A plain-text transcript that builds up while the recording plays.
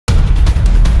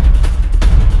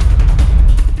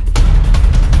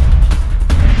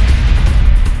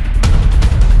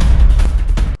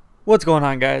What's going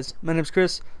on, guys? My name's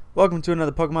Chris. Welcome to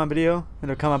another Pokemon video.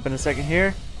 It'll come up in a second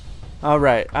here.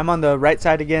 Alright, I'm on the right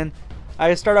side again.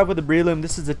 I start off with the Breloom.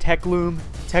 This is a Techloom.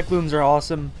 Techlooms are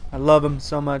awesome. I love them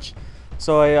so much.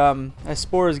 So I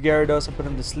spore his Gyarados. I put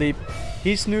him to sleep.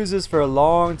 He snoozes for a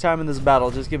long time in this battle,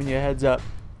 just giving you a heads up.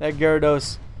 That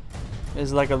Gyarados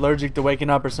is like allergic to waking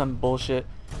up or some bullshit.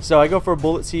 So I go for a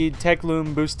Bullet Seed,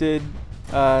 Techloom boosted,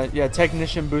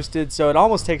 Technician boosted, so it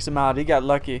almost takes him out. He got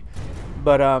lucky.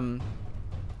 But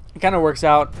it kind of works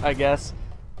out, I guess.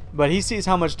 But he sees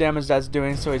how much damage that's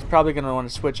doing, so he's probably going to want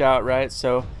to switch out, right?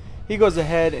 So he goes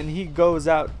ahead and he goes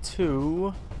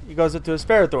into his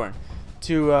Ferrothorn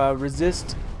to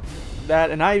resist that.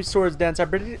 And I Swords Dance. I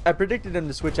predicted him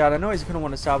to switch out. I know he's going to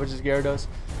want to salvage his Gyarados,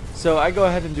 so I go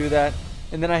ahead and do that.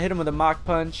 And then I hit him with a Mach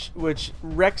Punch, which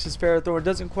wrecks his Ferrothorn.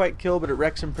 Doesn't quite kill, but it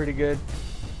wrecks him pretty good.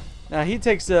 Now he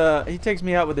takes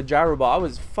me out with a Gyro Ball. I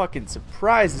was fucking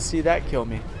surprised to see that kill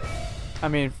me. I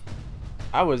mean,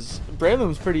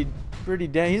 Breloom's pretty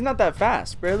damn. He's not that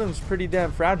fast. Breloom's pretty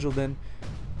damn fragile then,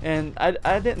 and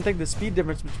I didn't think the speed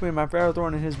difference between my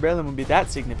Ferrothorn and his Breloom would be that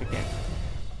significant.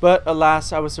 But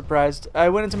alas, I was surprised. I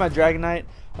went into my Dragonite.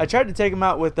 I tried to take him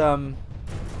out with an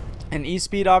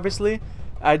E-Speed. Obviously,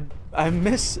 I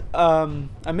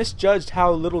misjudged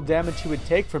how little damage he would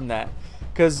take from that.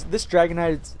 Because this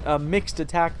Dragonite is a mixed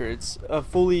attacker. It's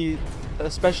fully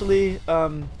specially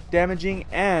damaging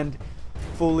and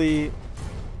fully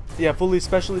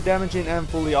specially damaging and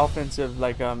fully offensive,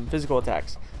 like physical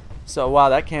attacks. So wow,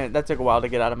 that took a while to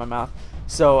get out of my mouth.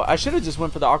 So I should have just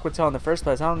went for the Aqua Tail in the first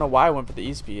place. I don't know why I went for the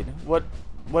E-Speed. What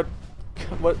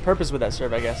purpose would that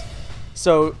serve, I guess?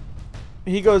 So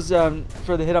he goes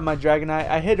for the hit on my Dragonite.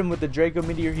 I hit him with the Draco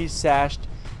Meteor. He's sashed.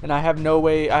 And I have no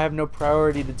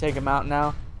priority to take him out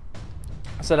now.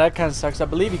 So that kind of sucks. I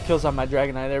believe he kills on my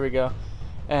Dragonite. There we go.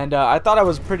 And I thought I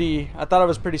was pretty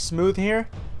smooth here.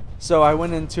 So I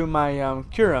went into my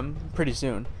Kyurem pretty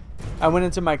soon. I went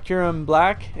into my Kyurem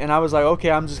Black, and I was like, okay,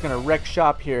 I'm just gonna wreck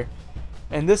shop here.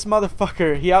 And this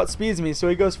motherfucker, he outspeeds me, so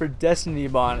he goes for Destiny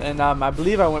Bond. And I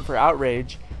believe I went for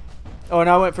Outrage. Oh, and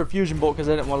I went for Fusion Bolt because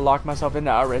I didn't want to lock myself into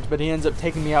Outrage. But he ends up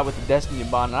taking me out with the Destiny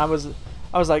Bond. And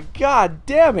I was like, God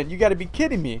damn it, you gotta be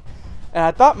kidding me. And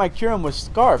I thought my Kyurem was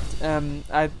scarfed.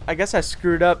 I guess I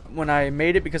screwed up when I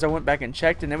made it because I went back and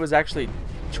checked, and it was actually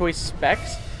choice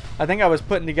specs. I think I was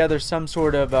putting together some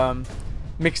sort of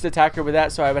mixed attacker with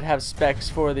that, so I would have specs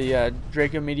for the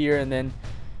Draco Meteor, and then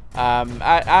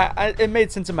it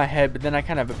made sense in my head, but then I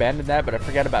kind of abandoned that, but I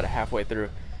forgot about it halfway through.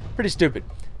 Pretty stupid.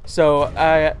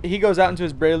 So he goes out into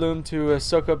his Breloom to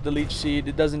soak up the Leech Seed.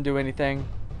 It doesn't do anything.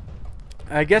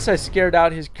 I guess I scared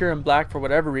out his Kyurem Black for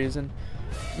whatever reason.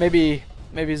 Maybe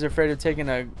he's afraid of taking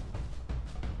a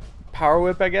Power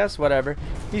Whip, I guess. Whatever.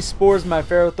 He spores my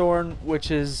Ferrothorn,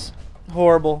 which is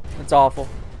horrible. It's awful.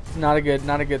 It's not a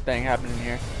good thing happening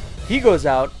here. He goes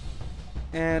out,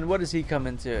 and what does he come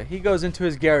into? He goes into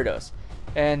his Gyarados.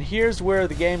 And here's where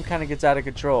the game kind of gets out of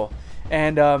control.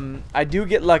 And I do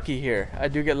get lucky here. I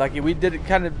do get lucky. We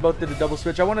both did a double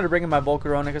switch. I wanted to bring in my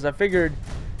Volcarona because I figured,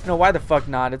 you know, why the fuck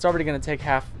not? It's already going to take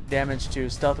half damage to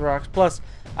Stealth Rocks. Plus,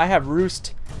 I have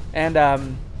Roost and I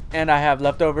have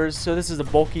Leftovers. So this is a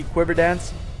bulky Quiver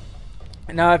Dance.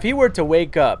 Now, if he were to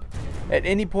wake up at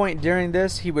any point during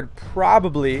this, he would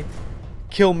probably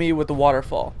kill me with the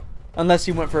Waterfall. Unless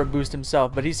he went for a boost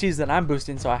himself. But he sees that I'm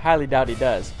boosting, so I highly doubt he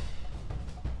does.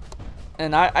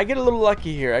 And I get a little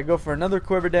lucky here. I go for another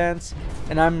Quiver Dance,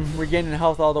 and I'm regaining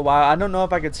health all the while. I don't know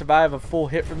if I could survive a full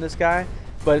hit from this guy,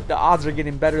 but the odds are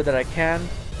getting better that I can.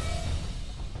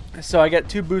 So I get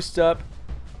 2 boosts up.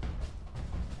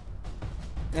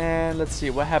 And let's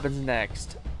see what happens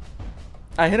next.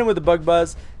 I hit him with a Bug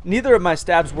Buzz. Neither of my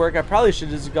stabs work. I probably should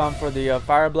have just gone for the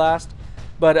Fire Blast.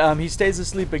 But he stays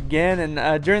asleep again,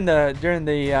 and during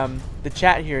the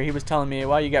chat here, he was telling me,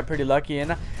 "Wow, you got pretty lucky."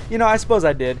 And you know, I suppose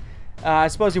I did. I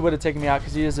suppose he would have taken me out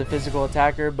because he is a physical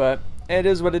attacker, but it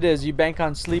is what it is. You bank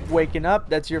on sleep waking up,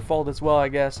 that's your fault as well, I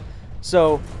guess.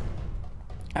 So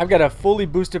I've got a fully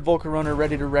boosted Volcarona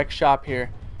ready to wreck shop here,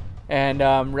 and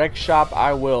wreck shop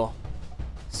I will.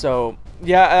 So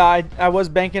yeah, I was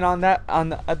banking on that. On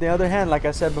the other hand, like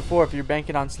I said before, if you're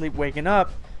banking on sleep waking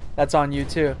up, that's on you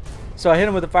too. So I hit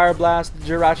him with a Fire Blast.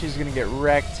 Jiraiya's gonna get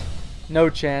wrecked. No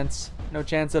chance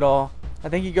at all. I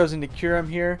think he goes into Kyurem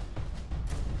here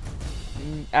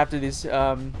after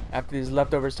these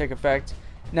leftovers take effect.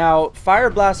 Now, Fire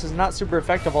Blast is not super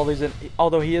effective,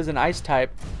 although he is an Ice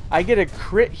type. I get a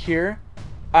crit here.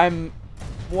 I'm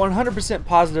 100%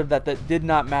 positive that did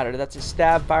not matter. That's a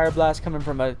stab Fire Blast coming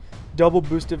from a double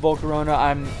boosted Volcarona.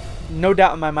 I'm no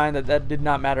doubt in my mind that did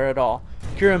not matter at all.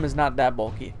 Kyurem is not that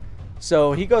bulky.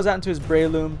 So he goes out into his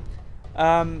Breloom.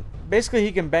 Basically,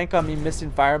 he can bank on me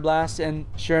missing Fire Blast, and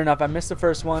sure enough, I missed the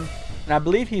first one, and I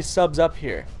believe he subs up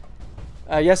here.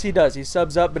 Yes, he does. He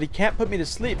subs up, but he can't put me to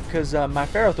sleep because my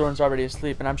Ferrothorn's already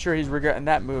asleep, and I'm sure he's regretting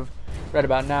that move right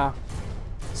about now.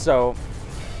 So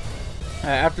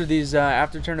after these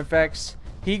after turn effects,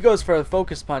 he goes for a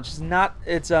Focus Punch. It's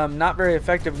not very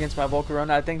effective against my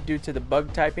Volcarona, I think, due to the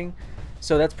bug typing.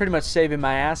 So that's pretty much saving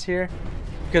my ass here,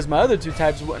 because my other two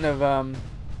types wouldn't have.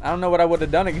 I don't know what I would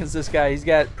have done against this guy. He's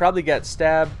probably got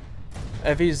Stab.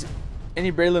 If he's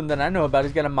any Breloom that I know about,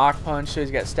 he's got a Mach Punch, so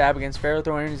he's got Stab against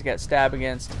Ferrothorn, he's got Stab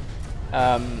against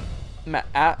what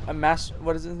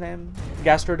is his name?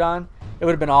 Gastrodon. It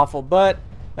would have been awful, but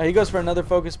he goes for another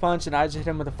Focus Punch, and I just hit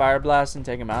him with a Fire Blast and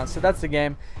take him out. So that's the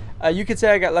game. You could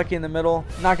say I got lucky in the middle.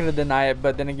 Not going to deny it,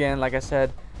 but then again, like I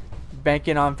said,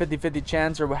 banking on 50-50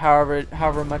 chance, or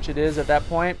however much it is at that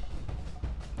point.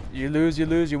 You lose, you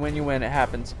lose, you win, you win. It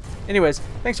happens. Anyways,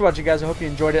 thanks for watching, guys. I hope you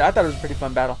enjoyed it. I thought it was a pretty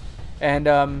fun battle. And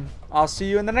I'll see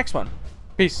you in the next one.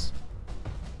 Peace.